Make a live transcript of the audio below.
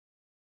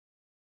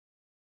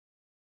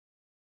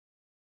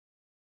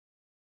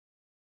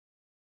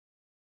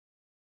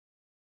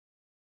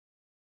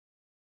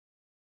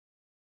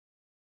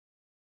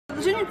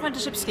The Junior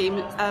Apprenticeship scheme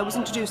was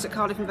introduced at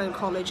Cardiff and Vale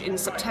College in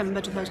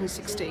September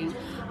 2016,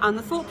 and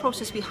the thought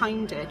process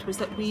behind it was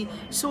that we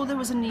saw there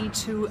was a need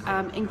to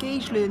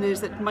engage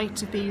learners that might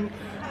have been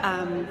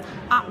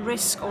at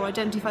risk or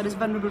identified as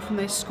vulnerable from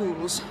their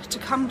schools to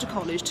come to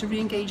college to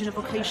re-engage in a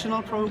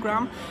vocational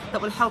programme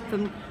that will help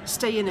them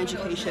stay in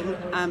education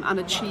and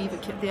achieve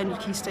at the end of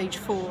Key Stage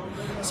 4.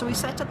 So we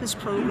set up this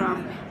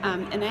programme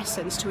in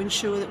essence to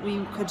ensure that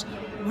we could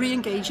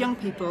re-engage young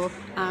people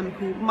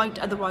who might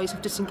otherwise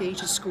have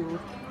disengaged at school.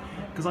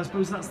 Because I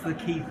suppose that's the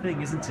key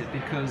thing, isn't it?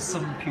 Because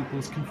some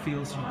pupils can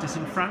feel sort of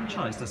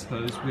disenfranchised, I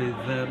suppose, with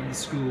the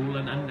school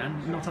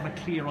and not have a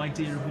clear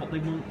idea of what they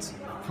want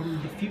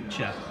from the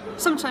future.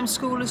 Sometimes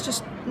school is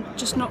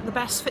just not the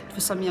best fit for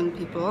some young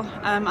people,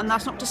 and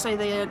that's not to say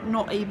they are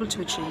not able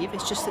to achieve,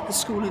 it's just that the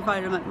school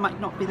environment might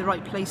not be the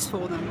right place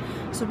for them.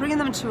 So bringing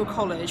them into a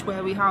college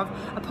where we have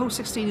a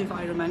post-16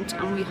 environment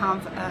and we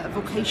have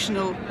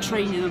vocational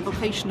training and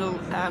vocational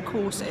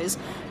courses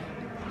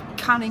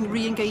can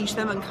re-engage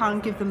them and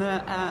can give them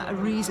a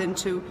reason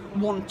to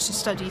want to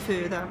study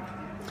further.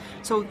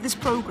 So this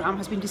programme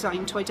has been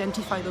designed to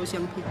identify those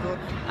young people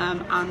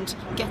and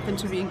get them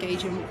to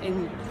re-engage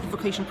in the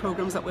vocational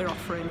programmes that we're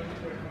offering.